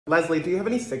Leslie, do you have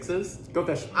any sixes? Go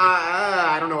fish.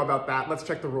 I don't know about that. Let's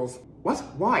check the rules. What?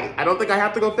 Why? I don't think I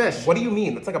have to go fish. What do you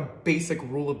mean? That's like a basic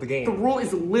rule of the game. The rule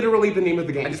is literally the name of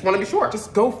the game. I just want to be sure.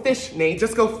 Just go fish, Nate.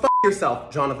 Just go f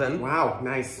yourself, Jonathan. Wow,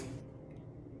 nice.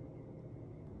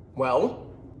 Well?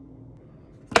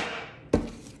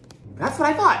 That's what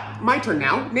I thought. My turn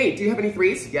now. Nate, do you have any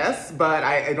threes? Yes, but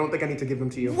I don't think I need to give them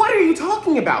to you. What are you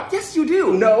talking about? Yes, you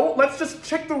do. No, let's just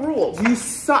check the rules. You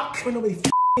suck. But nobody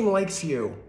f***ing likes you.